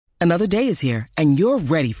Another day is here, and you're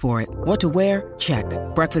ready for it. What to wear? Check.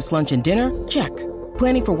 Breakfast, lunch, and dinner? Check.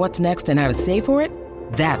 Planning for what's next and how to save for it?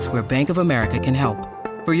 That's where Bank of America can help.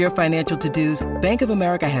 For your financial to-dos, Bank of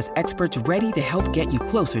America has experts ready to help get you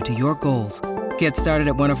closer to your goals. Get started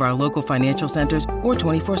at one of our local financial centers or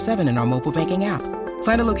 24/7 in our mobile banking app.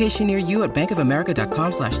 Find a location near you at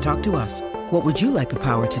bankofamerica.com/talktous. What would you like the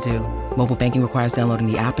power to do? Mobile banking requires downloading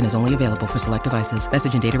the app and is only available for select devices.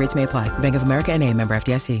 Message and data rates may apply. Bank of America N.A., member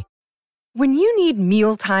FDIC. When you need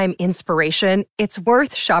mealtime inspiration, it's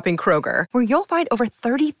worth shopping Kroger, where you'll find over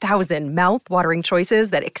 30,000 mouth-watering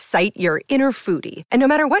choices that excite your inner foodie. And no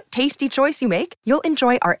matter what tasty choice you make, you'll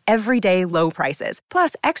enjoy our everyday low prices,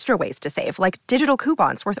 plus extra ways to save, like digital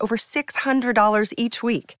coupons worth over $600 each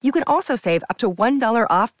week. You can also save up to $1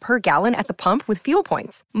 off per gallon at the pump with fuel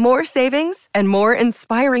points. More savings and more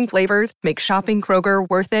inspiring flavors make shopping Kroger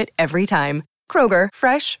worth it every time. Kroger,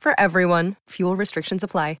 fresh for everyone. Fuel restrictions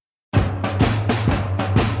apply.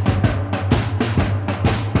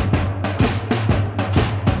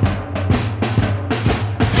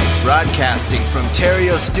 Broadcasting from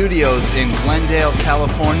Terrio Studios in Glendale,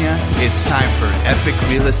 California, it's time for Epic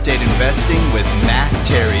Real Estate Investing with Matt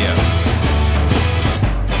Terrio.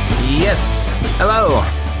 Yes. Hello.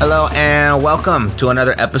 Hello and welcome to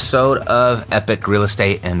another episode of Epic Real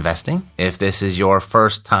Estate Investing. If this is your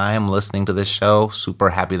first time listening to this show,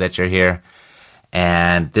 super happy that you're here.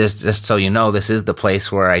 And this, just so you know, this is the place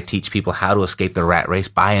where I teach people how to escape the rat race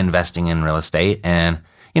by investing in real estate. And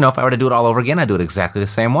you know, if I were to do it all over again, I'd do it exactly the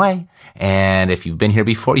same way. And if you've been here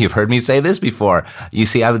before, you've heard me say this before. You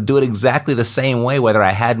see, I would do it exactly the same way, whether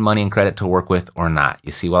I had money and credit to work with or not.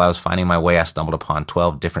 You see, while I was finding my way, I stumbled upon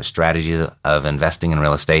 12 different strategies of investing in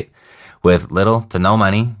real estate with little to no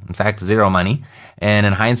money, in fact, zero money. And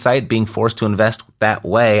in hindsight, being forced to invest that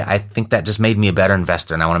way, I think that just made me a better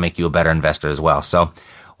investor, and I want to make you a better investor as well. So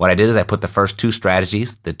what I did is I put the first two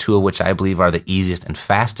strategies, the two of which I believe are the easiest and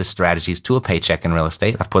fastest strategies to a paycheck in real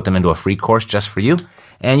estate. I've put them into a free course just for you.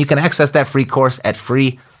 And you can access that free course at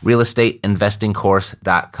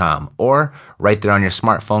freerealestateinvestingcourse.com. Or right there on your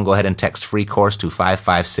smartphone, go ahead and text free course to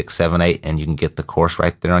 55678 and you can get the course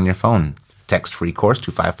right there on your phone. Text free course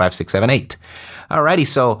to 55678. Alrighty,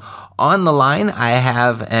 so on the line, I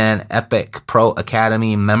have an Epic Pro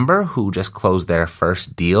Academy member who just closed their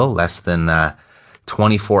first deal less than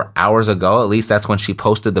 24 hours ago. At least that's when she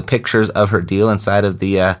posted the pictures of her deal inside of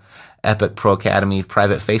the Epic Pro Academy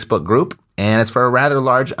private Facebook group. And it's for a rather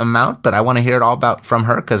large amount, but I want to hear it all about from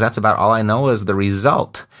her because that's about all I know is the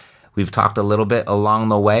result. We've talked a little bit along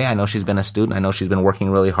the way. I know she's been a student. I know she's been working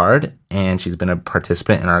really hard, and she's been a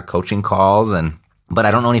participant in our coaching calls. But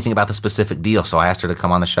I don't know anything about the specific deal, so I asked her to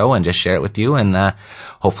come on the show and just share it with you, and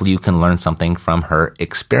hopefully you can learn something from her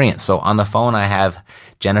experience. So on the phone, I have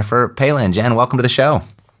Jennifer Palin. Jen, welcome to the show.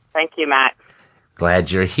 Thank you, Matt. Glad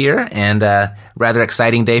you're here, and rather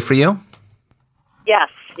exciting day for you. Yes.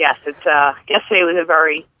 It's yesterday was a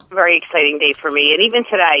very, very exciting day for me, and even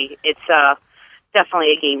today, it's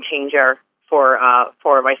definitely a game changer for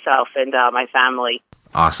myself and my family.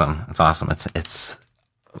 Awesome. It's awesome. It's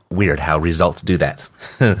weird how results do that.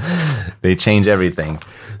 They change everything.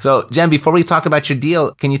 So, Jen, before we talk about your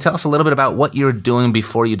deal, can you tell us a little bit about what you were doing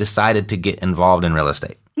before you decided to get involved in real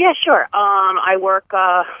estate? Yeah, sure. I work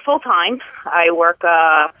full-time. I work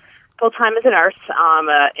full-time as a nurse.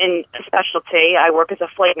 In a specialty, I work as a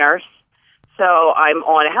flight nurse. So I'm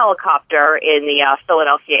on a helicopter in the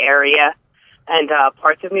Philadelphia area and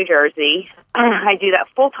parts of New Jersey. I do that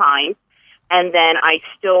full-time. And then I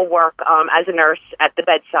still work as a nurse at the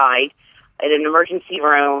bedside in an emergency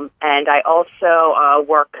room. And I also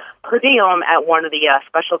work per diem at one of the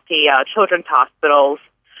specialty children's hospitals,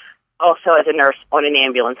 also as a nurse on an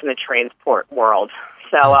ambulance in the transport world.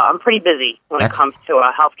 So I'm pretty busy when it comes to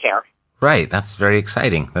healthcare. Right. That's very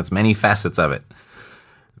exciting. That's many facets of it.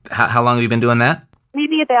 How long have you been doing that?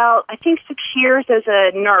 Maybe about, I think, 6 years as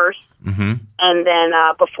a nurse. Mm-hmm. And then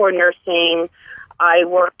before nursing, I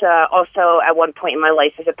worked also at one point in my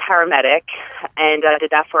life as a paramedic, and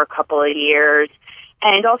did that for a couple of years,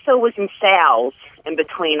 and also was in sales in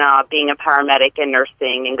between being a paramedic and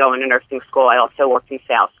nursing and going to nursing school. I also worked in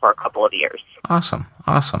sales for a couple of years. Awesome.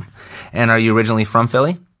 And are you originally from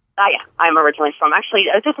Philly? Yeah, I'm originally from, actually,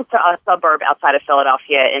 just a suburb outside of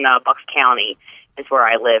Philadelphia in Bucks County is where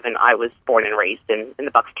I live, and I was born and raised in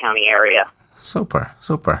the Bucks County area. Super.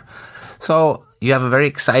 So you have a very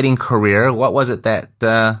exciting career. What was it that,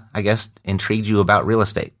 I guess, intrigued you about real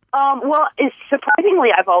estate? Well,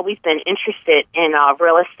 surprisingly, I've always been interested in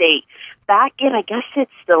real estate. Back in, I guess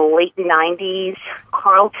it's the late 90s,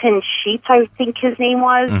 Carlton Sheets, I think his name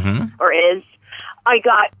was, or is. I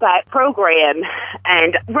got that program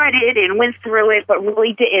and read it and went through it, but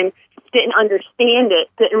really didn't understand it.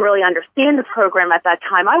 Didn't really understand the program at that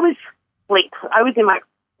time. I was in my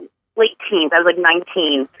late teens. I was like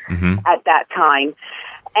 19 at that time,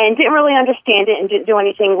 and didn't really understand it and didn't do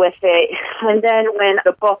anything with it. And then when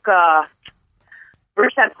the book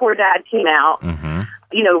Rich Dad Poor Dad came out,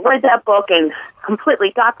 read that book and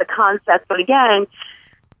completely got the concept. But again,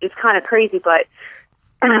 it's kind of crazy, but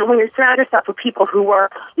when you surround yourself with people who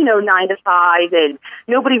work, 9 to 5, and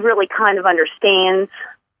nobody really kind of understands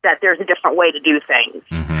that there's a different way to do things.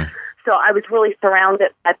 So I was really surrounded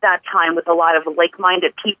at that time with a lot of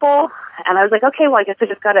like-minded people, and I was like, okay, well, I guess I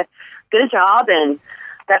just got to get a job, and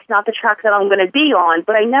that's not the track that I'm going to be on.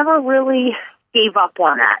 But I never really gave up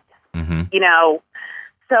on that,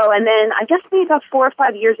 So, and then I guess maybe about 4 or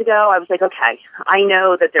 5 years ago, I was like, okay, I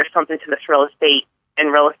know that there's something to this real estate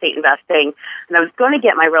and real estate investing, and I was going to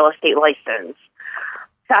get my real estate license.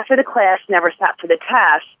 Sat for the class, never sat for the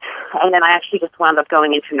test, and then I actually just wound up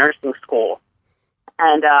going into nursing school,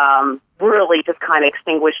 and really just kind of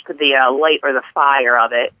extinguished the light or the fire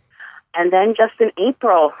of it. And then just in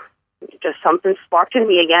April, just something sparked in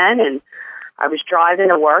me again, and I was driving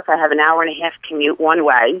to work. I have an hour and a half commute one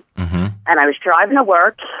way, and I was driving to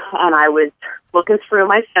work, and I was looking through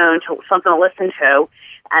my phone to something to listen to,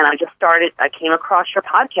 and I came across your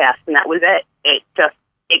podcast, and that was it.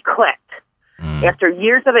 It clicked. After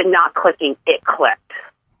years of it not clicking, it clicked.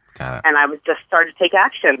 Got it. And I was just started to take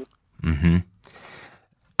action.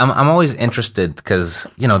 I'm always interested because,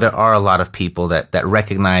 there are a lot of people that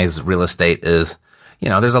recognize real estate as,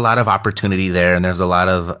 there's a lot of opportunity there, and there's a lot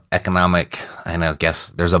of economic, I guess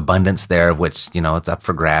there's abundance there, of which, it's up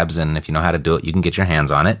for grabs. And if you know how to do it, you can get your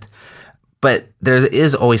hands on it. But there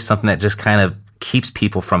is always something that just kind of keeps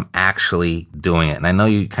people from actually doing it. And I know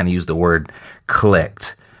you kind of used the word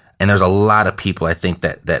clicked. And there's a lot of people, I think,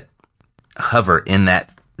 that hover in that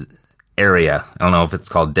area. I don't know if it's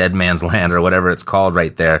called dead man's land or whatever it's called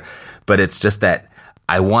right there. But it's just that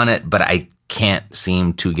I want it, but I can't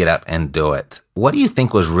seem to get up and do it. What do you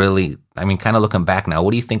think was really, kind of looking back now,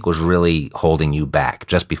 what do you think was really holding you back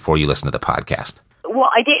just before you listened to the podcast? Well,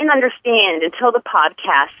 I didn't understand until the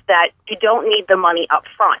podcast that you don't need the money up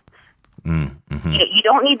front. You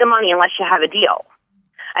don't need the money unless you have a deal.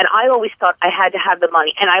 And I always thought I had to have the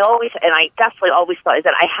money. And I definitely always thought is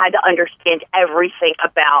that I had to understand everything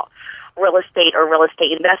about real estate or real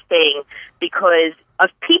estate investing because of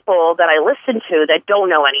people that I listen to that don't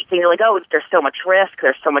know anything. They're like, oh, there's so much risk.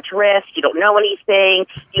 There's so much risk. You don't know anything.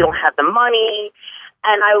 You don't have the money.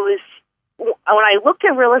 And when I looked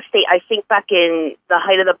at real estate, I think back in the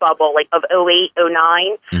height of the bubble, like of 08,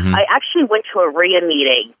 09, I actually went to a RIA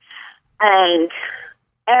meeting. And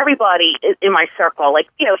everybody in my circle, like,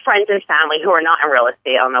 friends and family who are not in real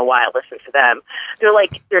estate, I don't know why I listen to them. They're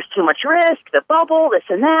like, there's too much risk, the bubble, this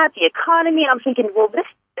and that, the economy. And I'm thinking, well, this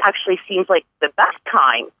actually seems like the best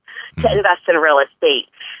time to invest in real estate.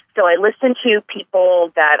 So I listened to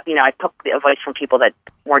people that, I took the advice from people that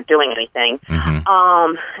weren't doing anything.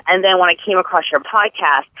 And then when I came across your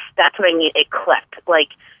podcast, that's what I need. It clicked. Like,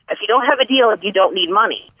 if you don't have a deal, you don't need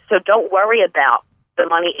money. So don't worry about the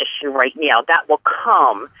money issue right now. That will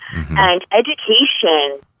come. And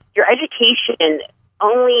your education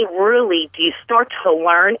only really do you start to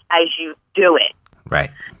learn as you do it. Right.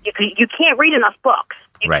 You can't read enough books.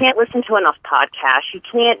 You can't listen to enough podcasts. You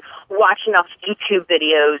can't watch enough YouTube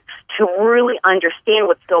videos to really understand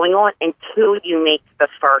what's going on until you make the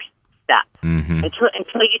first step. Until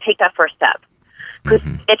you take that first step. Because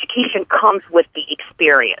education comes with the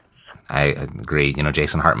experience. I agree.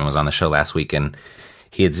 Jason Hartman was on the show last week, and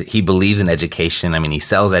he believes in education. He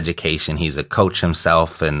sells education. He's a coach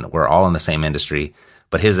himself, and we're all in the same industry.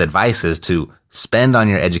 But his advice is to spend on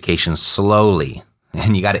your education slowly,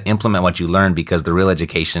 and you got to implement what you learn because the real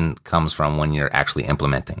education comes from when you're actually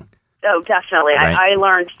implementing. Oh, definitely. Right? I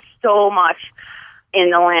learned so much in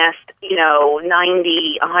the last,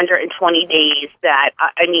 90, 120 days that,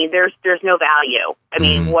 there's no value.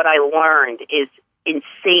 What I learned is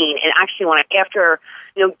insane. And actually, after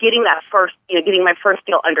getting my first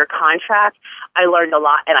deal under contract, I learned a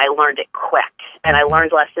lot, and I learned it quick. And I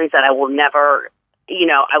learned lessons that I will never,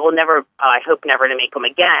 I hope never to make them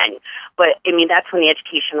again. But that's when the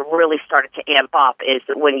education really started to amp up, is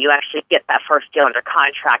when you actually get that first deal under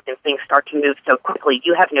contract and things start to move so quickly.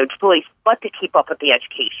 You have no choice but to keep up with the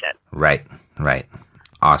education. Right.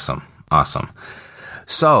 Awesome.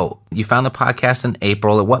 So you found the podcast in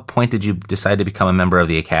April. At what point did you decide to become a member of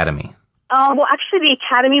the Academy? Well, actually, the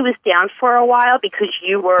Academy was down for a while because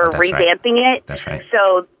you were revamping it. That's right.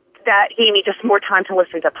 So that gave me just more time to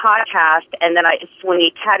listen to podcasts. And then when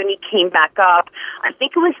the Academy came back up, I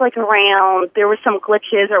think it was like around, there were some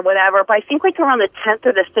glitches or whatever, but I think like around the 10th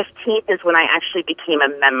or the 15th is when I actually became a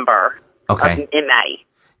member in May.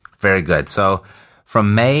 Very good. So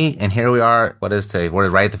from May, and here we are, what is today? We're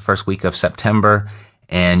right at the first week of September,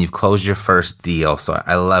 and you've closed your first deal. So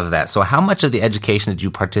I love that. So how much of the education did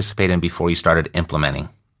you participate in before you started implementing?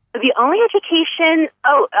 The only education,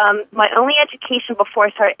 my only education before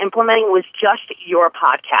I started implementing was just your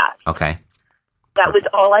podcast. Okay. That was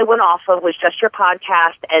all I went off of, was just your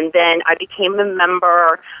podcast. And then I became a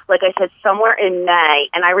member, like I said, somewhere in May.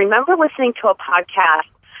 And I remember listening to a podcast,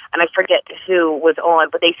 and I forget who was on,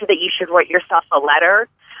 but they said that you should write yourself a letter,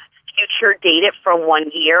 future date it from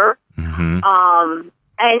 1 year. Mm-hmm.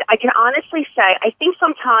 And I can honestly say, I think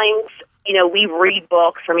sometimes, we read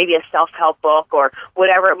books or maybe a self-help book or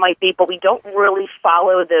whatever it might be, but we don't really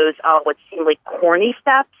follow those, what seem like corny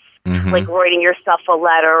steps, like writing yourself a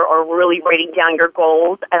letter or really writing down your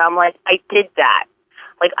goals. And I'm like, I did that.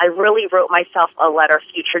 Like, I really wrote myself a letter,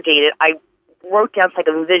 future dated. I wrote down so I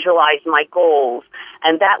could visualize my goals.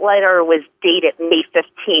 And that letter was dated May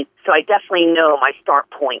 15th. So I definitely know my start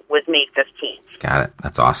point was May 15th. Got it.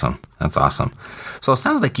 That's awesome. So it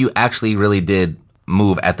sounds like you actually really did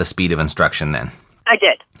move at the speed of instruction then. I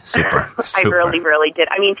did. Super. I really, really did.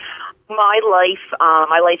 I mean, my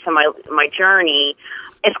life and my journey,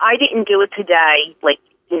 if I didn't do it today, like,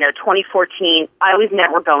 2014, I was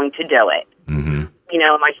never going to do it. Mm-hmm.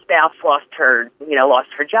 My spouse lost her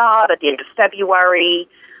job at the end of February.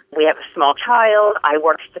 We have a small child. I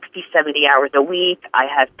work 60, 70 hours a week. I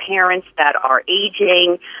have parents that are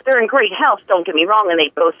aging. They're in great health, don't get me wrong, and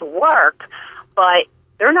they both work, but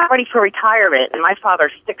they're not ready for retirement. And my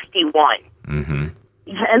father's 61. Mm-hmm.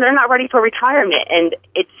 And they're not ready for retirement. And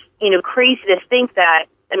it's, crazy to think that,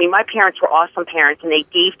 my parents were awesome parents, and they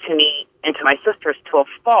gave to me and to my sisters to a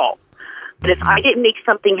fault. But if I didn't make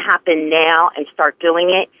something happen now and start doing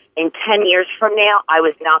it, in 10 years from now, I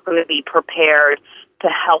was not going to be prepared to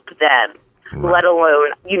help them, let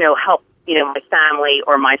alone, help, my family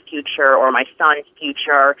or my future or my son's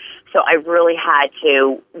future. So I really had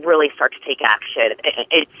to really start to take action.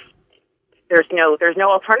 There's no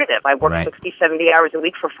alternative. I worked 60, 70 hours a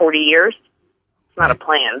week for 40 years. It's not a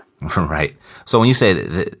plan. Right. So when you say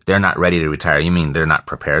that they're not ready to retire, you mean they're not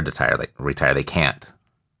prepared to retire? They can't.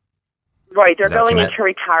 Right. They're going into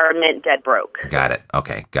retirement dead broke. Got it.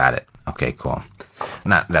 Okay. Got it. Okay, cool.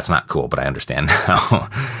 That's not cool, but I understand now.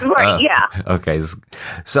 Right, yeah. Okay.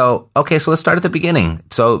 So let's start at the beginning.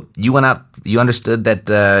 So you went out, you understood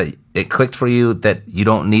that it clicked for you that you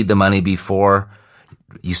don't need the money before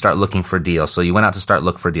you start looking for deals. So you went out to start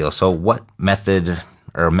look for deals. So what method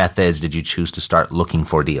or methods did you choose to start looking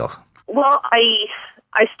for deals? Well,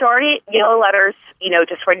 I started yellow letters,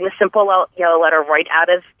 just writing a simple yellow letter right out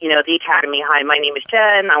of, the Academy. Hi, my name is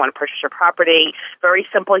Jen. I want to purchase your property. Very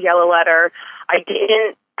simple yellow letter. I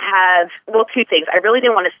didn't have, two things. I really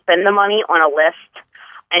didn't want to spend the money on a list.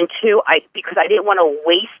 And two, because I didn't want to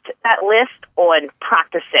waste that list on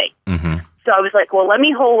practicing. Mm-hmm. So I was like, well, let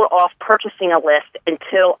me hold off purchasing a list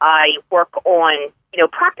until I work on,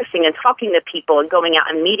 practicing and talking to people and going out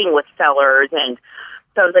and meeting with sellers. And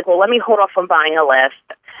so I was like, well, let me hold off on buying a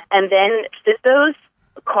list. And then FSBOs,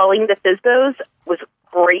 calling the FSBOs was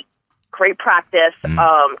great practice.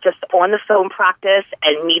 Just on the phone practice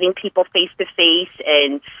and meeting people face to face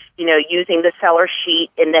and, using the seller sheet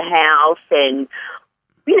in the house and,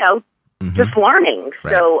 just learning.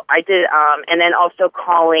 Right. So I did, and then also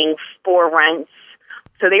calling for rents.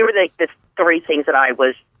 So they were the three things that I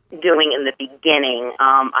was doing in the beginning.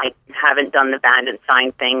 I haven't done the band and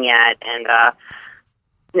sign thing yet. And,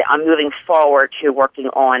 I'm moving forward to working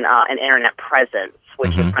on an internet presence,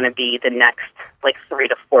 which is going to be the next 3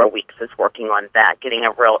 to 4 weeks is working on that, getting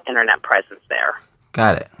a real internet presence there.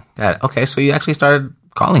 Got it. Okay, so you actually started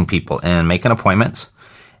calling people and making appointments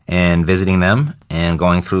and visiting them and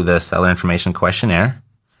going through the seller information questionnaire.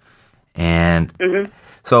 And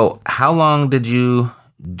so how long did you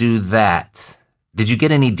do that? Did you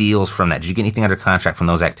get any deals from that? Did you get anything under contract from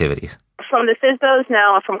those activities? From the FSBOs,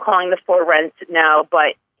 no. From calling the for rent, no.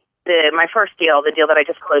 But my first deal, the deal that I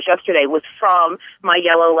just closed yesterday, was from my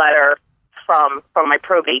yellow letter from my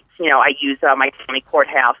probates. I use my county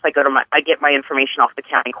courthouse. I get my information off the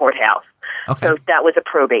county courthouse. Okay. So that was a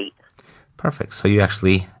probate. Perfect. So you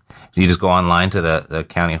just go online to the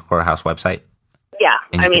county courthouse website? Yeah.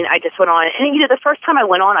 I just went on. And, the first time I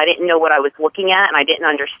went on, I didn't know what I was looking at, and I didn't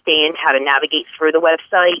understand how to navigate through the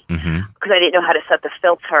website because I didn't know how to set the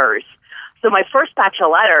filters. So my first batch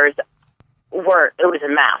of letters it was a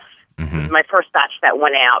mess. My first batch that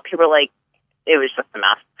went out, people were like, it was just a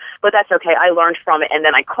mess. But that's okay. I learned from it. And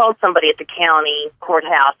then I called somebody at the county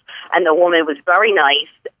courthouse, and the woman was very nice,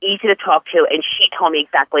 easy to talk to, and she told me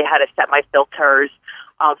exactly how to set my filters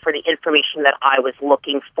for the information that I was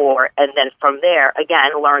looking for. And then from there,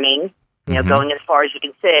 again, learning, going as far as you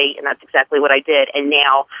can see, and that's exactly what I did. And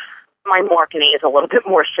now my marketing is a little bit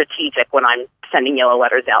more strategic when I'm sending yellow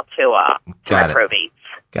letters out to my probates.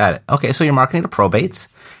 Got it. Okay, so you're marketing to probates,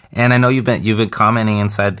 and I know you've been commenting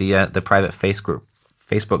inside the private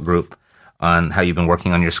Facebook group on how you've been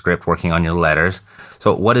working on your script, working on your letters.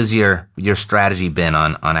 So what has your strategy been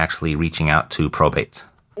on actually reaching out to probates?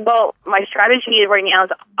 Well, my strategy right now is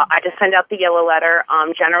I just send out the yellow letter.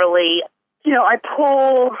 Generally, I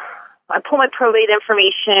pull my probate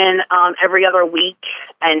information every other week,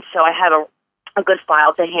 and so I have a good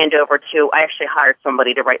file to hand over to. I actually hired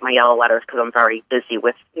somebody to write my yellow letters because I'm very busy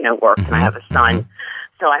with work, and I have a son.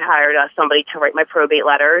 So I hired somebody to write my probate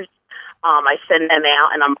letters. I send them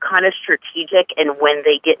out, and I'm kind of strategic in when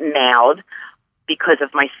they get mailed because of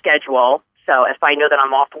my schedule. So if I know that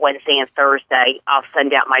I'm off Wednesday and Thursday, I'll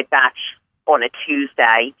send out my batch on a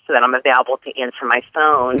Tuesday so that I'm available to answer my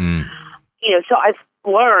phone. So I've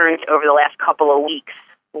learned over the last couple of weeks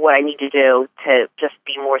what I need to do to just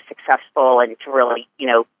be more successful and to really,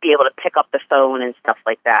 be able to pick up the phone and stuff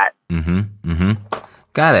like that.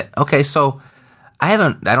 Got it. Okay, so I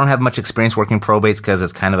don't have much experience working probates because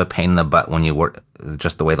it's kind of a pain in the butt when you work,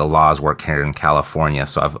 just the way the laws work here in California.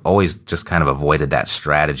 So I've always just kind of avoided that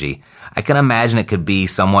strategy. I can imagine it could be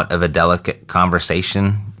somewhat of a delicate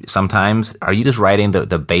conversation sometimes. Are you just writing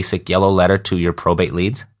the basic yellow letter to your probate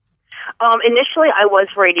leads? Initially, I was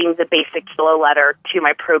writing the basic yellow letter to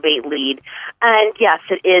my probate lead. And yes,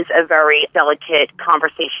 it is a very delicate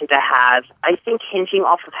conversation to have. I think hinging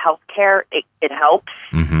off of healthcare, it helps.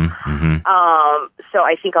 So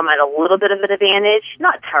I think I'm at a little bit of an advantage.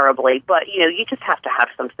 Not terribly, but, you just have to have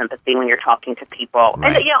some sympathy when you're talking to people.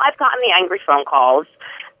 Right. And, I've gotten the angry phone calls,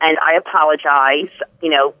 and I apologize,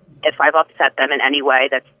 if I've upset them in any way.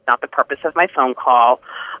 That's not the purpose of my phone call.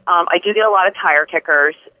 I do get a lot of tire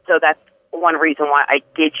kickers, so that's one reason why I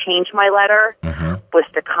did change my letter, was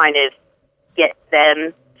to kind of get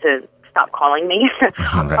them to stop calling me.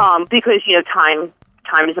 Right. Because,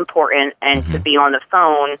 time is important, and to be on the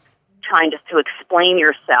phone trying just to explain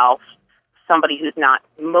yourself, somebody who's not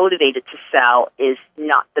motivated to sell is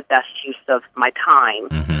not the best use of my time.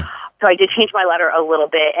 So I did change my letter a little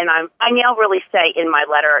bit, and I now really say in my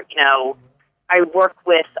letter, I work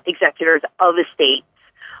with executors of estates.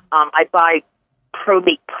 I buy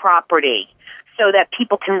probate property so that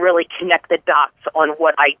people can really connect the dots on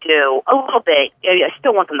what I do a little bit. I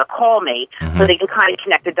still want them to call me, so they can kind of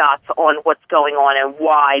connect the dots on what's going on and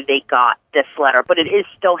why they got this letter. But it is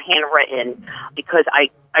still handwritten because I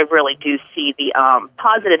really do see the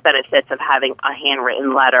positive benefits of having a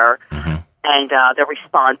handwritten letter and the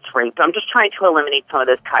response rate. But I'm just trying to eliminate some of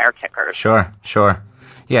those tire kickers. Sure.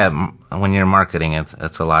 Yeah, when you're marketing,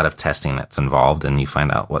 it's a lot of testing that's involved, and you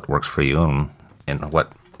find out what works for you and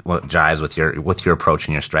what jives with your approach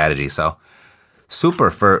and your strategy. So super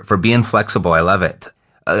for being flexible. I love it.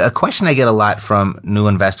 A question I get a lot from new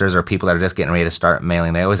investors or people that are just getting ready to start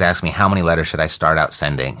mailing, they always ask me, how many letters should I start out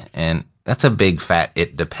sending? And that's a big fat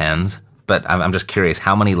it depends. But I'm just curious,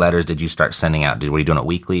 how many letters did you start sending out? Were you doing it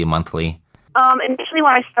weekly, monthly? Initially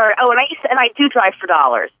when I started, and I do drive for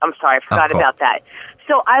dollars. I'm sorry, I forgot about that.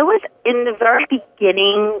 So I was in the very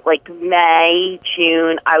beginning, like May,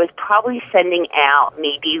 June, I was probably sending out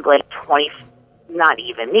maybe like 20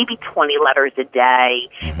 letters a day,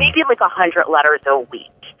 maybe like 100 letters a week.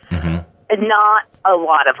 And not a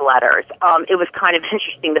lot of letters. It was kind of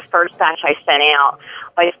interesting. The first batch I sent out,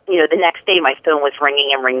 the next day my phone was ringing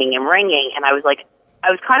and ringing and ringing, and I was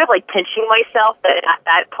kind of like pinching myself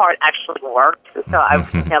that part actually worked. So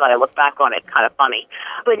now that I look back on it, it's kind of funny.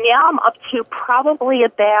 But now I'm up to probably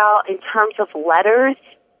about, in terms of letters,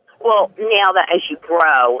 well, now that as you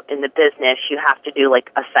grow in the business, you have to do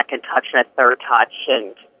like a second touch and a third touch,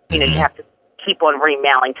 and you have to keep on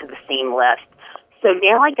remailing to the same list. So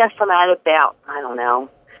now I guess I'm at about,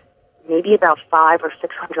 maybe about 500 or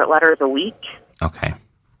 600 letters a week. Okay,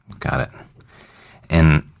 got it.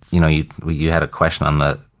 And you had a question on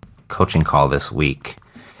the coaching call this week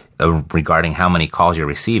regarding how many calls you're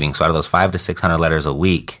receiving. So out of those 500 to 600 letters a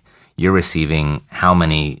week, you're receiving how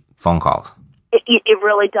many phone calls? It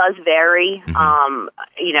really does vary.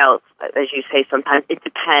 As you say, sometimes it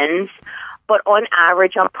depends. But on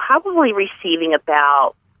average, I'm probably receiving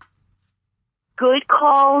about good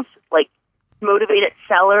calls, like motivated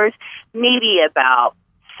sellers, maybe about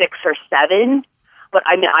 6 or 7. But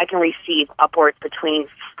I mean, I can receive upwards between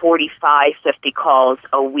 45, 50 calls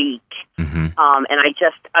a week. Mm-hmm. And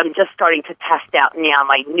I'm just starting to test out now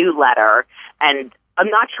my newsletter, and I'm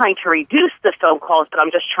not trying to reduce the phone calls, but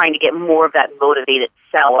I'm just trying to get more of that motivated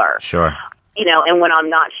seller. Sure. You know, and when I'm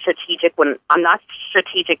not strategic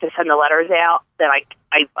to send the letters out, then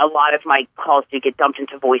a lot of my calls do get dumped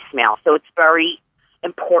into voicemail. So it's very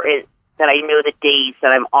important that I know the days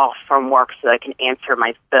that I'm off from work so that I can answer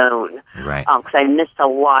my phone. Right. Because I missed a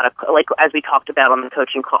lot of, like, as we talked about on the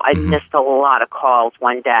coaching call, I missed a lot of calls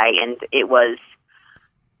one day, and it was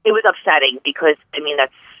upsetting because, I mean,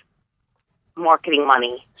 that's marketing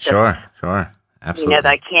money. Sure. Absolutely. You know,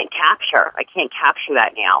 that I can't capture. I can't capture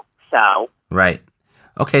that now. So. Right.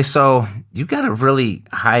 Okay, so you've got a really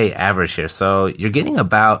high average here. So you're getting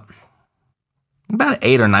about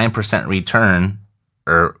 8 or 9% return,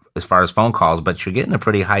 or as far as phone calls, but you're getting a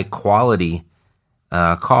pretty high quality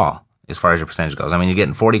call as far as your percentage goes. I mean, you're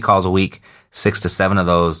getting 40 calls a week. 6 to 7 of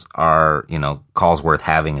those are, you know, calls worth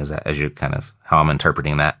having, as you're kind of how I'm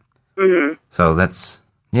interpreting that. Mm-hmm. So that's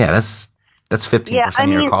 15% of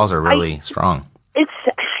your calls are really strong. It's,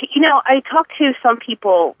 you know, I talked to some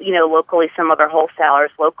people, you know, locally, some other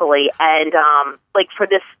wholesalers locally, and like for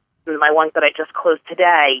this, my one that I just closed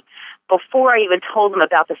today, before I even told them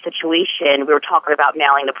about the situation, we were talking about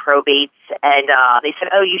mailing the probates, and they said,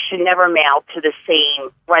 oh, you should never mail to the same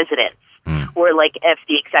residence. Or like if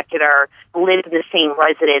the executor lived in the same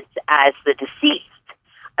residence as the deceased.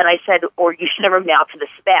 And I said, or you should never mail to the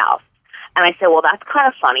spouse. And I said, well, that's kind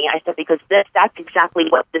of funny. I said, because that's exactly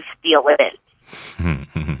what this deal is.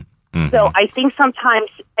 Mm-hmm. So I think sometimes,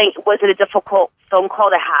 was it a difficult phone call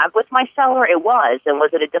to have with my seller? It was. And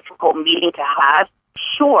was it a difficult meeting to have?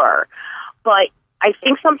 Sure. But I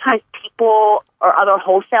think sometimes people or other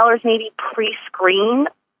wholesalers maybe pre-screen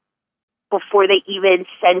before they even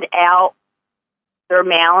send out their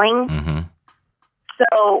mailing. Mm-hmm.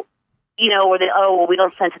 So, you know, or we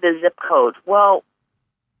don't send to the zip code. Well,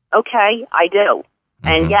 okay, I do. Mm-hmm.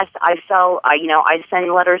 And yes, I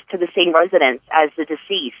send letters to the same residence as the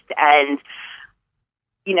deceased. And,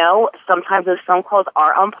 you know, sometimes those phone calls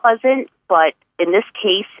are unpleasant, but in this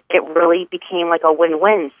case, it really became like a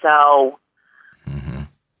win-win. So,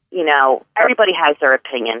 you know, everybody has their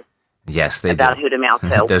opinion. Yes, they about do. Who to mail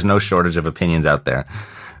to. There's no shortage of opinions out there.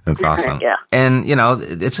 That's awesome. Yeah. And, you know,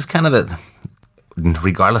 it's just kind of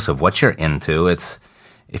regardless of what you're into, it's,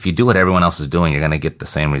 if you do what everyone else is doing, you're going to get the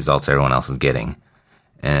same results everyone else is getting.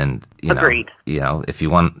 And, Agreed. If you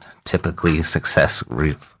want, typically success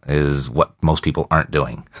is what most people aren't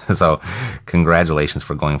doing. So congratulations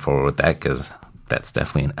for going forward with that, because that's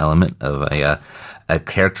definitely an element of a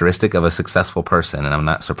characteristic of a successful person, and I'm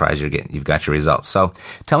not surprised you've got your results. So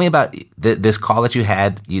tell me about this call that you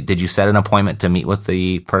had. Did you set an appointment to meet with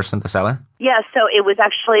the person, the seller? Yeah, so it was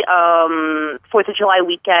actually 4th of July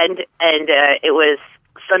weekend, and it was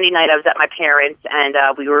Sunday night. I was at my parents', and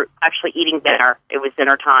we were actually eating dinner. It was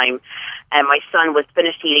dinner time, and my son was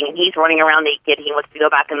finished eating, and he's running around naked. He wants to go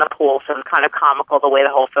back in the pool, so it was kind of comical the way the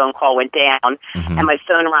whole phone call went down. Mm-hmm. And my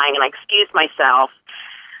phone rang, and I excused myself.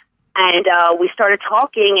 And we started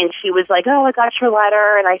talking, and she was like, oh, I got your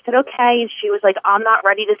letter. And I said, okay. And she was like, I'm not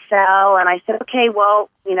ready to sell. And I said, okay, well,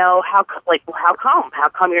 you know, how come? How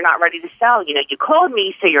come you're not ready to sell? You know, you called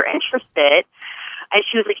me, so you're interested. And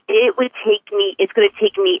she was like, it's going to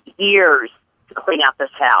take me years to clean out this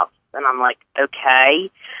house. And I'm like, okay.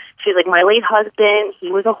 She's like, my late husband, he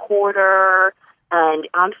was a hoarder, and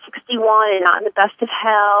I'm 61 and not in the best of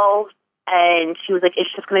health. And she was like,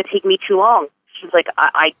 it's just going to take me too long. She was like,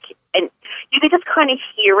 and you could just kind of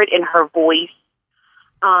hear it in her voice.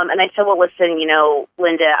 And I said, well, listen, you know,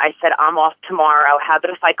 Linda, I said, I'm off tomorrow. How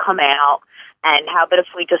about if I come out, and how about if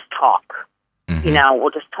we just talk? Mm-hmm. You know,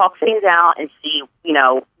 we'll just talk things out and see, you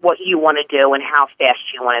know, what you want to do and how fast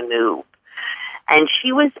you want to move. And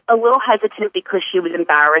she was a little hesitant because she was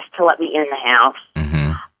embarrassed to let me in the house.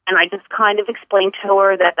 Mm-hmm. And I just kind of explained to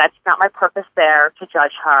her that that's not my purpose there to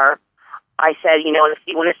judge her. I said, you know, if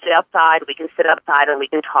you want to sit outside, we can sit outside and we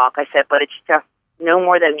can talk. I said, but it's just no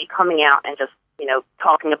more than me coming out and just, you know,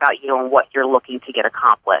 talking about you and what you're looking to get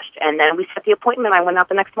accomplished. And then we set the appointment. I went out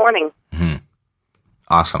the next morning. Mm-hmm.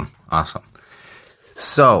 Awesome.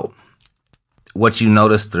 So what you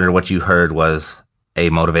noticed or what you heard was a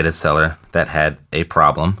motivated seller that had a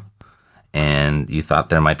problem, and you thought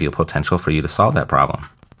there might be a potential for you to solve that problem.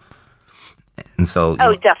 And so,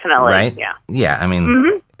 definitely. Right? Yeah. Yeah. I mean,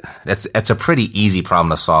 mm-hmm. That's a pretty easy problem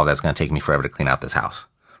to solve. That's going to take me forever to clean out this house.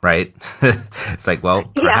 Right? It's like, well,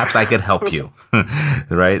 perhaps I could help you.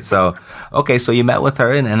 Right? So, okay. So you met with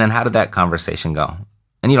her, and then how did that conversation go?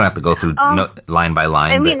 And you don't have to go through line by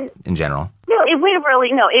line, but in general. It went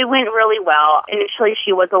really well. Initially,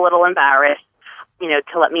 she was a little embarrassed,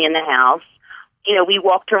 to let me in the house. We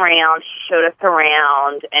walked around, she showed us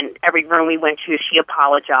around, and every room we went to, she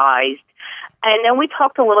apologized. And then we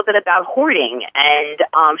talked a little bit about hoarding, and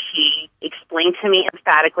she explained to me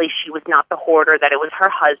emphatically she was not the hoarder, that it was her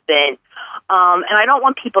husband. And I don't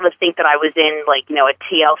want people to think that I was in, a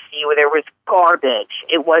TLC where there was garbage.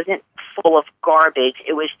 It wasn't full of garbage.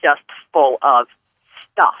 It was just full of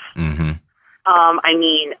stuff. Mm-hmm.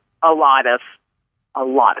 A lot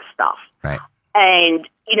of stuff. Right. And,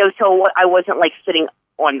 so I wasn't sitting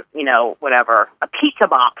on, a pizza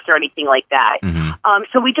box or anything like that. Mm-hmm.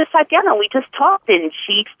 So we just sat down and we just talked, and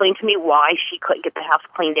she explained to me why she couldn't get the house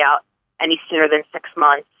cleaned out any sooner than 6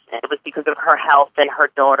 months. It was because of her health, and her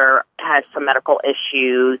daughter has some medical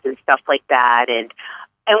issues and stuff like that. And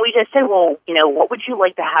we just said, well, what would you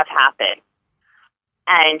like to have happen?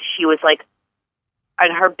 And she was like,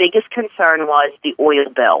 and her biggest concern was the oil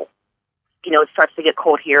bill. It starts to get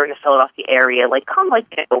cold here in the Philadelphia area, come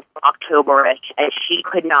October-ish, and she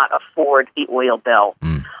could not afford the oil bill.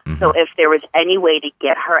 Mm-hmm. So if there was any way to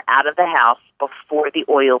get her out of the house before the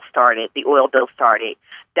oil bill started,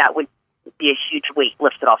 that would be a huge weight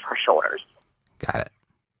lifted off her shoulders. Got it.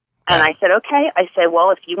 And I said, okay. I said,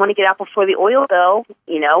 well, if you want to get out before the oil bill,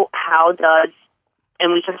 how does,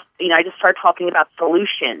 and we just, I just started talking about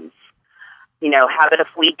solutions. How about if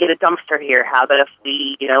we get a dumpster here? How about if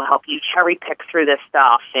we, help you cherry pick through this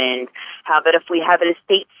stuff? And how about if we have an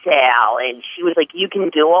estate sale? And she was like, you can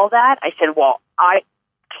do all that? I said, well, I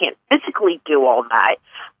can't physically do all that,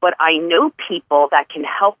 but I know people that can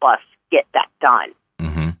help us get that done.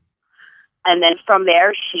 Mm-hmm. And then from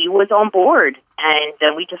there, she was on board. And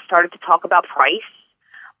then we just started to talk about price.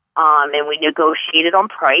 And we negotiated on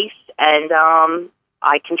price. And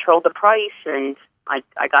I controlled the price, and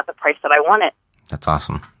I got the price that I wanted. That's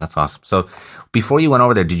awesome. So before you went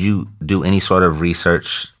over there, did you do any sort of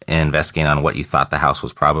research investigating on what you thought the house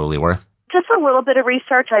was probably worth? Just a little bit of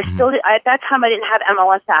research. At that time, I didn't have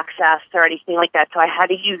MLS access or anything like that, so I had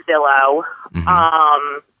to use Zillow,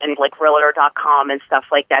 and Realtor.com and stuff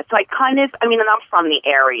like that. So and I'm from the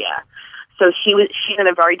area. So she's in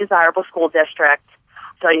a very desirable school district,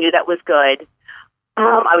 so I knew that was good.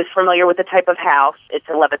 I was familiar with the type of house. It's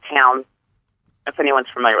a Levittown. If anyone's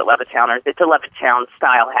familiar with Levittowners, it's a Levittown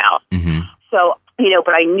style house. Mm-hmm. So,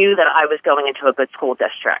 but I knew that I was going into a good school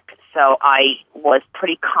district. So I was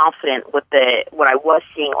pretty confident with what I was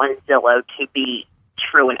seeing on Zillow to be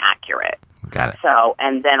true and accurate. Got it. So,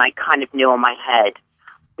 and then I kind of knew in my head,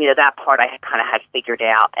 that part I kind of had figured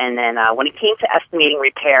out. And then when it came to estimating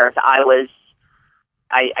repairs, I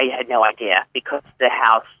had no idea, because the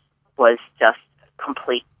house was just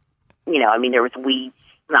complete. There was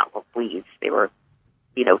not weeds. They were,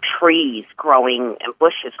 trees growing and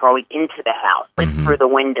bushes growing into the house, through the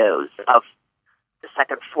windows of the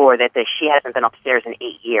second floor that she hasn't been upstairs in 8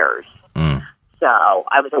 years. Mm. So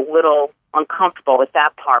I was a little uncomfortable with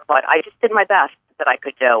that part, but I just did my best that I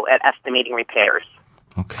could do at estimating repairs.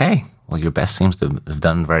 Okay. Well, your best seems to have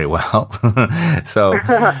done very well. So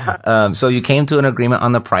you came to an agreement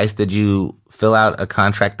on the price. Did you fill out a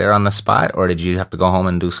contract there on the spot, or did you have to go home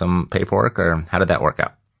and do some paperwork, or how did that work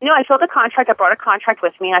out? No, I filled a contract. I brought a contract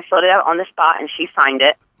with me. I filled it out on the spot, and she signed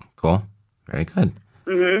it. Cool. Very good.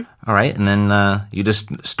 Mm-hmm. All right. And then you just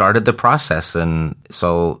started the process. And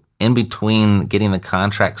so in between getting the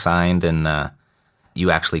contract signed and you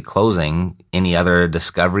actually closing, any other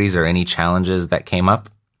discoveries or any challenges that came up?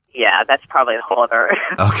 Yeah, that's probably a whole other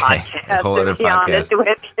podcast. A whole other to be honest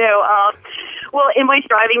with you. Well, in my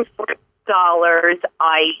driving $40,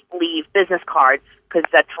 I leave business cards, because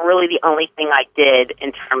that's really the only thing I did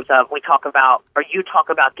in terms of you talk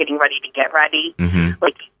about getting ready to get ready. Mm-hmm.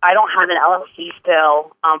 I don't have an LLC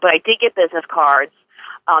still, but I did get business cards.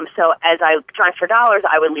 So as I drive for dollars,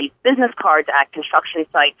 I would leave business cards at construction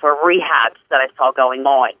sites or rehabs that I saw going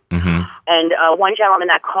on. Mm-hmm. And one gentleman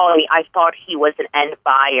that called me, I thought he was an end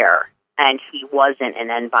buyer, and he wasn't an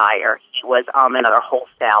end buyer. He was another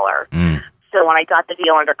wholesaler. Mm. So when I got the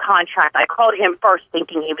deal under contract, I called him first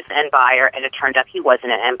thinking he was an end buyer, and it turned out he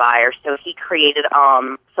wasn't an end buyer. So he created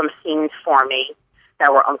some scenes for me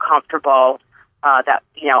that were uncomfortable, that,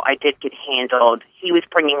 I did get handled. He was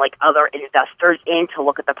bringing, other investors in to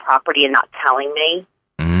look at the property and not telling me.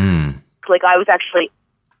 Mm. I was actually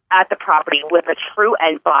at the property with a true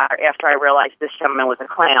end buyer after I realized this gentleman was a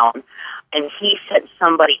clown, and he sent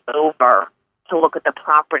somebody over to look at the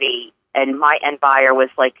property. And my end buyer was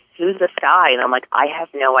like, who's this guy? And I'm like, I have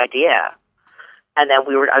no idea. And then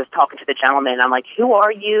I was talking to the gentleman, and I'm like, who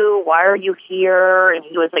are you? Why are you here? And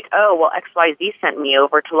he was like, oh, well, XYZ sent me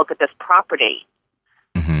over to look at this property.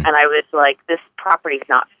 And I was like, this property's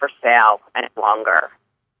not for sale any longer.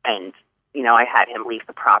 And, I had him leave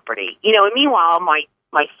the property. And meanwhile, my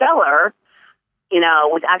seller,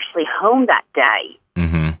 was actually home that day.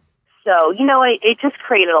 Mm-hmm. So, it just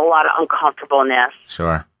created a lot of uncomfortableness.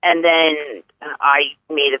 Sure. And then I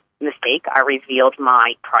made a mistake. I revealed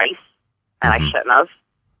my price, and I shouldn't have.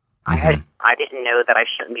 I didn't know that I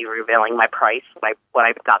shouldn't be revealing my price, what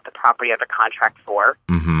I got the property under contract for.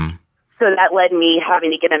 Mm-hmm. So that led me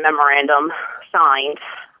having to get a memorandum signed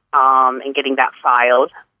and getting that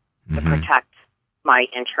filed to protect my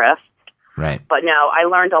interest. Right. But no, I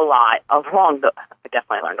learned a lot I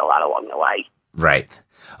definitely learned a lot along the way. Right.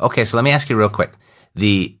 Okay, so let me ask you real quick.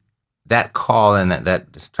 That call, and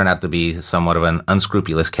that turned out to be somewhat of an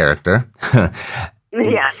unscrupulous character.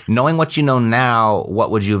 Yeah. Knowing what you know now,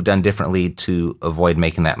 what would you have done differently to avoid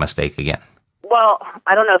making that mistake again? Well,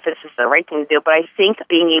 I don't know if this is the right thing to do, but I think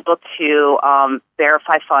being able to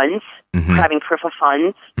verify funds, having proof of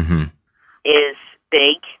funds, is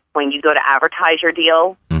big when you go to advertise your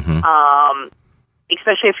deal.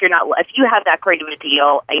 Especially if you have that great of a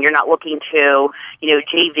deal and you're not looking to,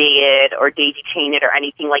 JV it or daisy chain it or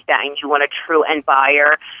anything like that, and you want a true end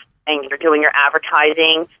buyer, and you're doing your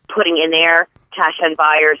advertising, putting in there cash end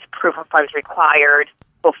buyers, proof of funds required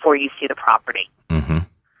before you see the property.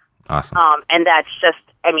 Awesome. And that's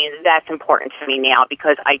that's important to me now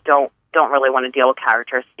because I don't really want to deal with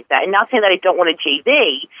characters like that. And not saying that I don't want a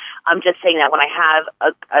JV. I'm just saying that when I have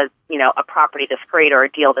a property that's great or a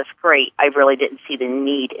deal that's great, I really didn't see the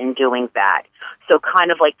need in doing that. So kind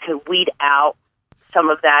of like to weed out some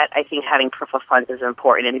of that, I think having proof of funds is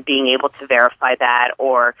important, and being able to verify that,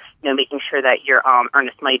 or making sure that your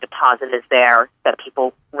earnest money deposit is there, that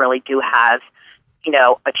people really do have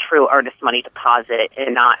a true earnest money deposit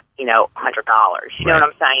and not $100. You know what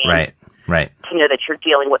I'm saying? Right. To know that you're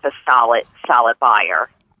dealing with a solid buyer.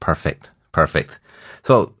 Perfect.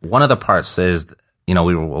 So one of the parts is,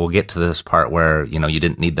 we'll get to this part where, you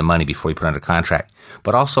didn't need the money before you put it under contract.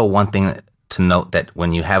 But also one thing to note that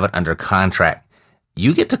when you have it under contract,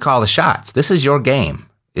 you get to call the shots. This is your game.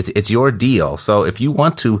 It's your deal. So if you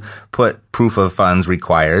want to put proof of funds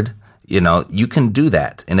required, you can do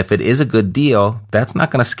that. And if it is a good deal, that's not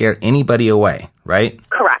going to scare anybody away, right?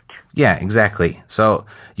 Correct. Yeah, exactly. So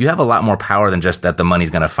you have a lot more power than just that the money's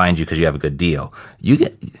going to find you because you have a good deal.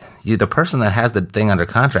 The person that has the thing under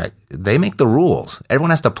contract, they make the rules.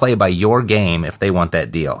 Everyone has to play by your game if they want that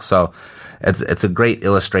deal. So it's a great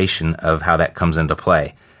illustration of how that comes into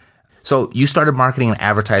play. So you started marketing and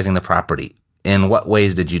advertising the property. In what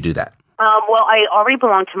ways did you do that? Well, I already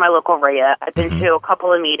belong to my local RIA. I've been to a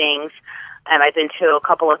couple of meetings, and I've been to a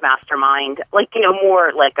couple of mastermind,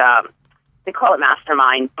 more like they call it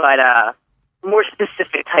mastermind, but more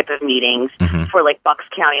specific type of meetings for Bucks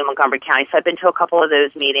County and Montgomery County. So I've been to a couple of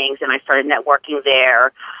those meetings, and I started networking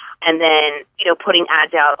there. And then, putting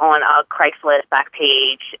ads out on a Craigslist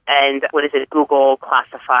Backpage and Google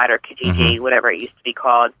Classified or Kijiji, whatever it used to be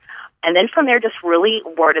called. And then from there, just really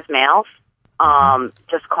word of mouth,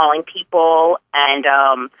 just calling people. And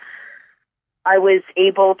I was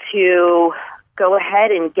able to go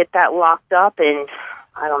ahead and get that locked up. And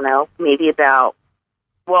I don't know,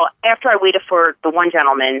 after I waited for the one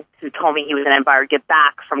gentleman who told me he was an end buyer to get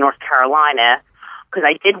back from North Carolina, because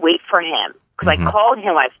I did wait for him. Because I called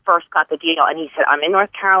him when I first got the deal, and he said, I'm in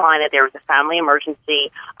North Carolina. There was a family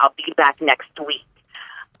emergency. I'll be back next week.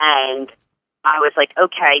 And I was like,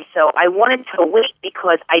 okay. So I wanted to wait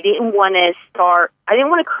because I didn't want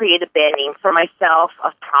to create a bad name for myself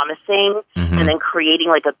of promising and then creating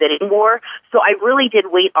a bidding war. So I really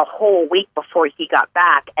did wait a whole week before he got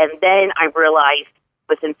back. And then I realized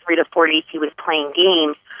within 3 to 4 days he was playing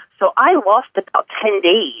games. So I lost about 10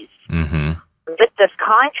 days. With this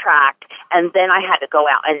contract, and then I had to go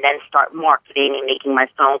out and then start marketing and making my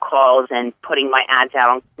phone calls and putting my ads out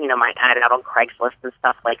on, my ad out on Craigslist and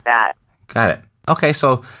stuff like that. Got it. Okay,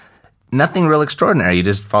 so nothing real extraordinary. You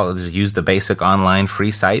just use the basic online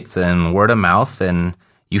free sites and word of mouth, and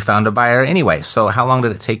you found a buyer anyway. So how long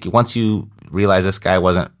did it take you, once you realized this guy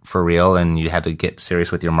wasn't for real and you had to get serious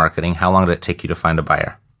with your marketing, how long did it take you to find a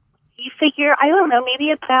buyer? You figure, I don't know,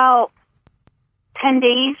 maybe about 10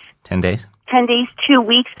 days. 10 days? 10 days, 2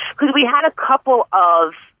 weeks, because we had a couple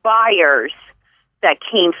of buyers that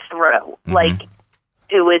came through.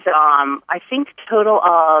 It was, I think, total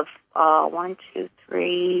of 1, 2,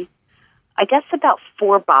 3, I guess about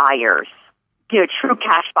 4 buyers, true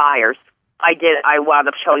cash buyers. I wound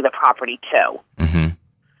up showing the property to.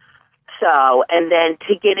 So, and then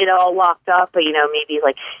to get it all locked up, maybe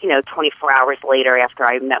 24 hours later after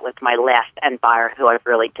I met with my last end buyer who I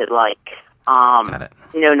really did like, Got it.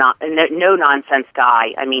 No nonsense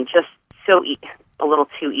guy. I mean, just a little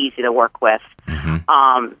too easy to work with.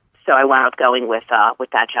 So I wound up going with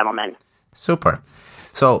that gentleman. Super.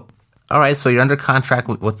 So, all right. So you're under contract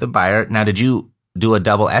with the buyer. Now, did you do a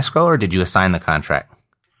double escrow or did you assign the contract?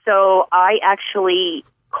 So I actually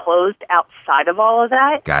closed outside of all of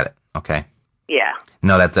that. Got it. Okay. Yeah.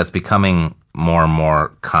 No, that's becoming more and more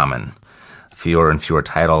common. Fewer and fewer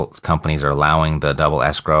title companies are allowing the double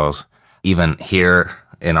escrows. Even here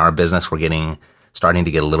in our business, we're starting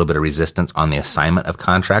to get a little bit of resistance on the assignment of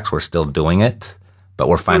contracts. We're still doing it, but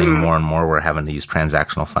we're finding more and more we're having to use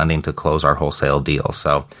transactional funding to close our wholesale deals.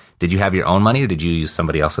 So did you have your own money or did you use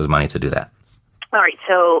somebody else's money to do that? All right.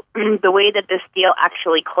 So the way that this deal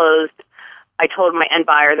actually closed, I told my end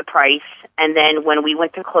buyer the price, and then when we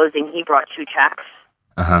went to closing, he brought 2 checks.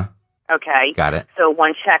 Okay. Got it. So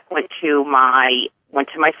one check went to my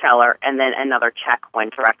seller, and then another check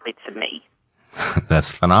went directly to me.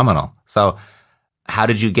 That's phenomenal. So how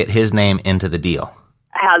did you get his name into the deal?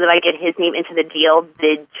 How did I get his name into the deal?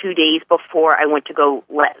 2 days before I went to go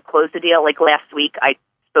close the deal, like last week, I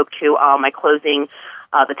spoke to my closing,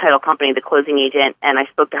 the title company, the closing agent, and I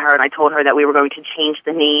spoke to her and I told her that we were going to change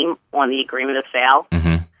the name on the agreement of sale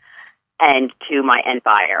and to my end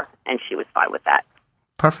buyer, and she was fine with that.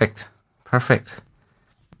 Perfect.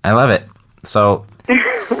 I love it. So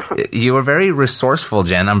you were very resourceful,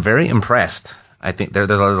 Jen. I'm very impressed. I think there's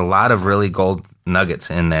a lot of really gold nuggets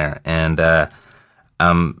in there, and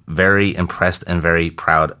I'm very impressed and very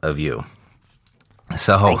proud of you.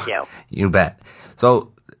 So thank you. You bet.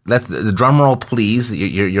 So let's the drum roll, please.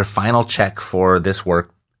 Your final check for this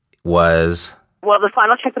work was. Well, the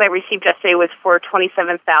final check that I received yesterday was for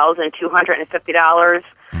 $27,250,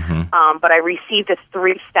 but I received a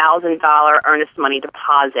 $3,000 earnest money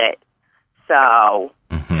deposit. So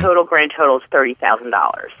grand total is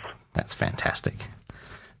 $30,000. That's fantastic.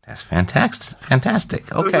 That's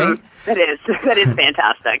fantastic. Okay. That is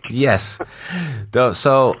fantastic. Yes.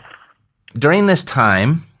 So during this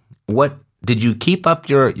time, what did you keep up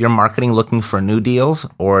your marketing looking for new deals,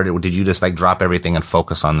 or did you just drop everything and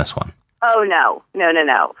focus on this one? Oh, no.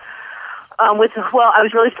 I was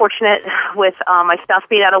really fortunate with my spouse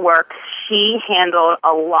being out of work. She handled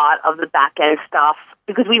a lot of the back end stuff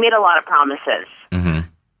because we made a lot of promises.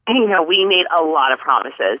 We made a lot of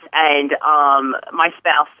promises, and my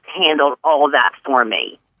spouse handled all of that for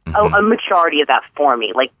me. A majority of that for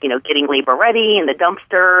me, getting labor ready and the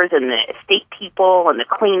dumpsters and the estate people and the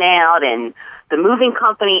clean out and the moving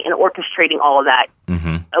company and orchestrating all of that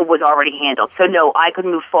was already handled. So no, I could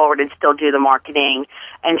move forward and still do the marketing.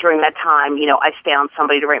 And during that time, I found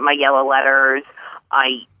somebody to write my yellow letters.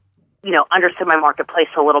 I understood my marketplace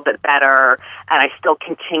a little bit better, and I still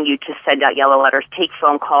continued to send out yellow letters, take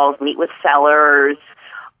phone calls, meet with sellers,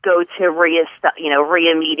 go to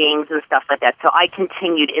RIA meetings and stuff like that. So I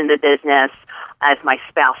continued in the business as my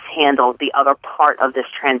spouse handled the other part of this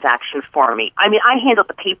transaction for me. I mean, I handled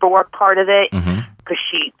the paperwork part of it because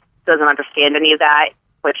she doesn't understand any of that,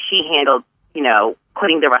 but she handled,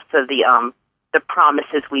 putting the rest of the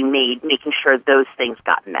promises we made, making sure those things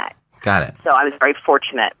got met. Got it. So I was very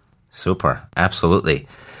fortunate. Super. Absolutely.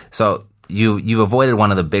 So you've avoided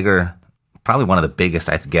probably one of the biggest,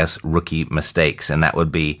 I guess, rookie mistakes. And that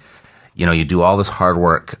would be, you do all this hard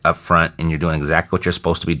work up front and you're doing exactly what you're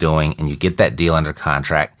supposed to be doing and you get that deal under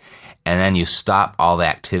contract. And then you stop all the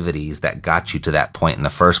activities that got you to that point in the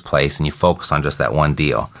first place and you focus on just that one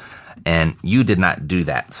deal. And you did not do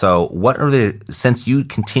that. So since you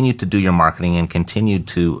continued to do your marketing and continued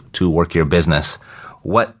to work your business,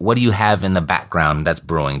 what do you have in the background that's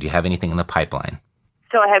brewing? Do you have anything in the pipeline?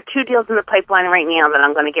 So I have 2 deals in the pipeline right now that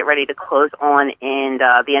I'm going to get ready to close on in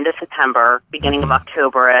the end of September, beginning of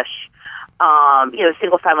October-ish.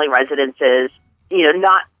 Single-family residences,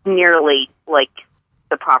 not nearly like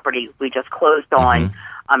the property we just closed on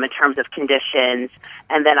in terms of conditions.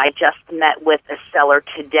 And then I just met with a seller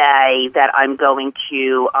today that I'm going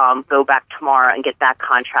to go back tomorrow and get that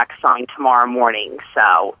contract signed tomorrow morning.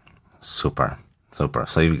 So Super.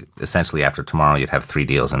 So you, essentially after tomorrow, you'd have 3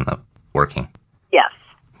 deals in the working. Yes.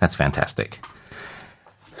 That's fantastic.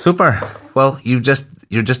 Super. Well, you're just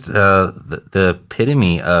the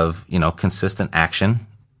epitome of, consistent action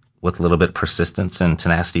with a little bit of persistence and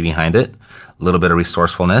tenacity behind it, a little bit of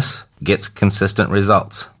resourcefulness gets consistent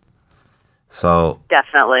results. So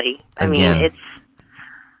definitely. I mean,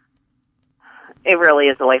 it really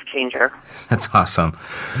is a life changer. That's awesome.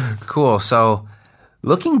 Cool. So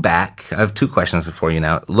looking back, I have 2 questions for you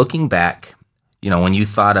now. Looking back, when you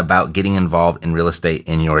thought about getting involved in real estate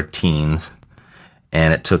in your teens,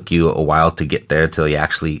 and it took you a while to get there till you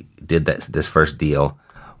actually did this first deal,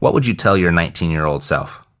 what would you tell your 19-year-old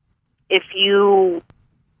self? If you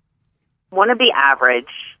want to be average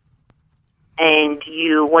and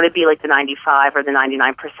you want to be like the 95 or the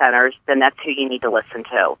 99 percenters, then that's who you need to listen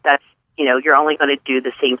to. That's, you're only going to do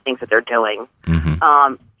the same things that they're doing.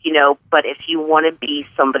 Mm-hmm. But if you want to be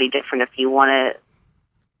somebody different, if you want to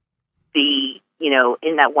be,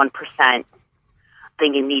 in that 1%,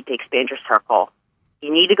 then you need to expand your circle.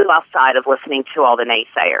 You need to go outside of listening to all the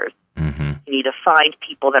naysayers. Mm-hmm. You need to find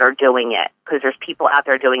people that are doing it, because there's people out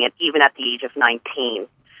there doing it even at the age of 19.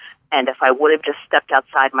 And if I would have just stepped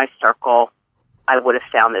outside my circle, I would have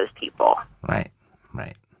found those people. Right.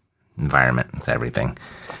 Environment, it's everything.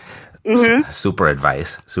 Mm-hmm. Super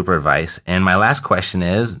advice. And my last question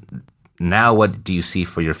is, now what do you see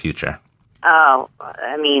for your future? Oh,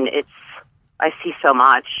 I mean, I see so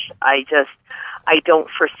much. I don't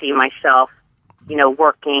foresee myself,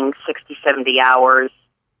 working 60, 70 hours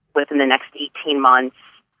within the next 18 months,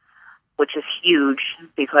 which is huge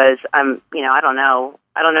because I don't know,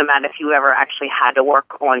 Matt, if you ever actually had to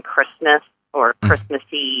work on Christmas or Christmas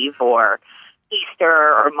Eve or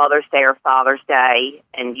Easter or Mother's Day or Father's Day,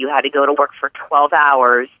 and you had to go to work for 12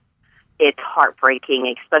 hours. It's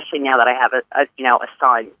heartbreaking, especially now that I have a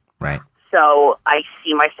son. Right. So I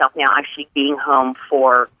see myself now actually being home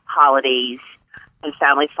for holidays and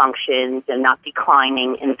family functions and not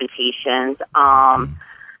declining invitations.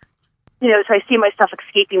 So I see myself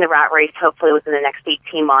escaping the rat race hopefully within the next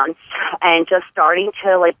 18 months and just starting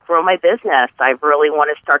to grow my business. I really want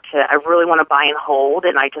to buy and hold,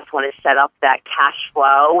 and I just want to set up that cash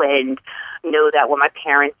flow and know that when my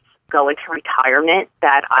parents go into retirement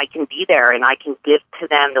that I can be there and I can give to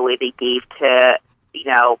them the way they gave to,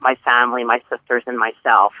 my family, my sisters, and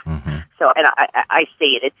myself. Mm-hmm. So, and I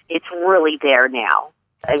see it. It's really there now.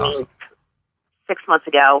 That's awesome. 6 months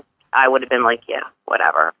ago, I would have been like, yeah,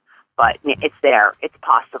 whatever. But it's there. It's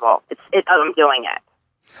possible. I'm doing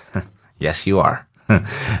it. Yes, you are.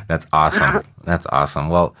 That's awesome. That's awesome.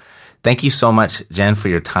 Well, thank you so much, Jen, for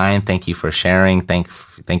your time. Thank you for sharing. Thank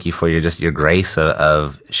you for your grace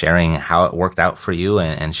of sharing how it worked out for you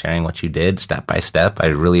and sharing what you did step by step. I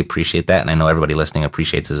really appreciate that, and I know everybody listening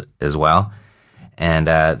appreciates it as well. And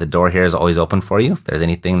the door here is always open for you. If there's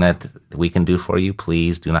anything that we can do for you,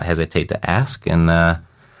 please do not hesitate to ask. And I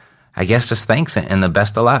guess just thanks and the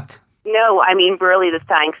best of luck. No, I mean, really, the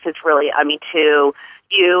thanks is really, to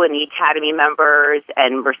you and the Academy members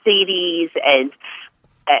and Mercedes and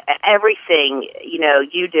everything,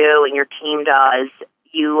 you do and your team does.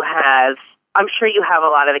 I'm sure you have a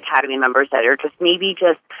lot of Academy members that are just maybe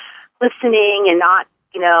just listening and not,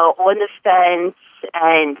 on the fence,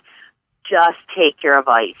 and just take your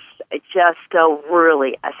advice. Just go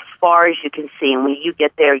really as far as you can see. And when you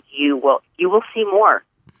get there, you will see more.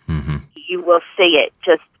 Mm-hmm. You will see it.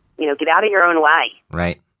 Just, get out of your own way.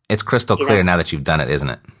 Right. It's crystal clear now that you've done it, isn't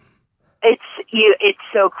it? It's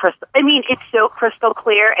so crystal. I mean, it's so crystal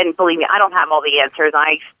clear. And believe me, I don't have all the answers.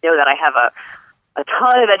 I know that I have a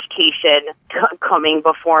ton of education coming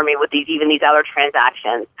before me with these other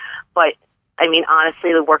transactions. But I mean,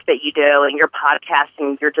 honestly, the work that you do and your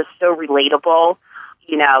podcasting, you're just so relatable.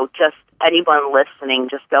 Just anyone listening,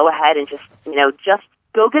 just go ahead and just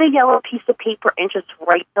go get a yellow piece of paper and just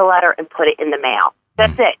write the letter and put it in the mail.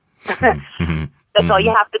 That's it. Mm-hmm. That's all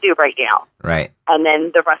you have to do right now. Right. And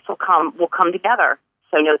then the rest will come together.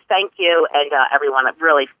 So thank you. And everyone,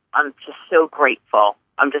 I'm just so grateful.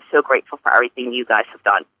 I'm just so grateful for everything you guys have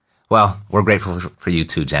done. Well, we're grateful for you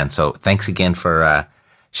too, Jen. So thanks again for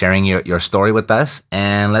sharing your story with us,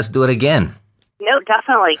 and let's do it again. No,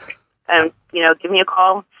 definitely. Give me a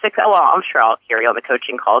call. I'm sure I'll hear you on the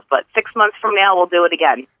coaching calls, but 6 months from now, we'll do it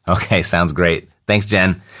again. Okay, sounds great. Thanks,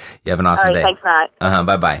 Jen. You have an awesome day. Thanks, Matt.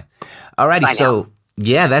 Bye-bye. All righty, so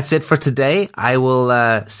yeah, that's it for today. I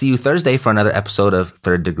will see you Thursday for another episode of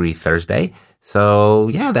Third Degree Thursday. So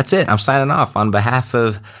yeah, that's it. I'm signing off on behalf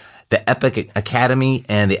of the Epic Academy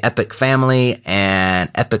and the Epic family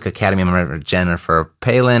and Epic Academy member Jennifer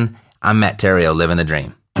Palin. I'm Matt Theriault, living the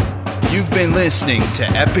dream. You've been listening to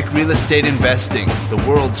Epic Real Estate Investing, the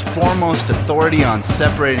world's foremost authority on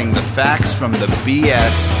separating the facts from the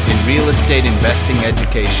BS in real estate investing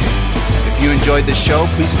education. If you enjoyed the show,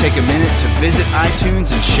 please take a minute to visit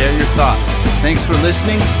iTunes and share your thoughts. Thanks for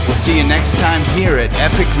listening. We'll see you next time here at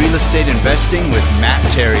Epic Real Estate Investing with Matt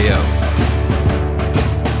Theriault.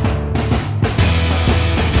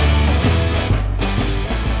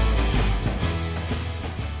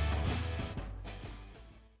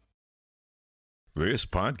 This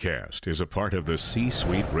podcast is a part of the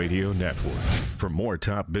C-Suite Radio Network. For more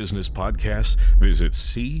top business podcasts, visit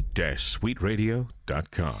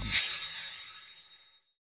c-suiteradio.com.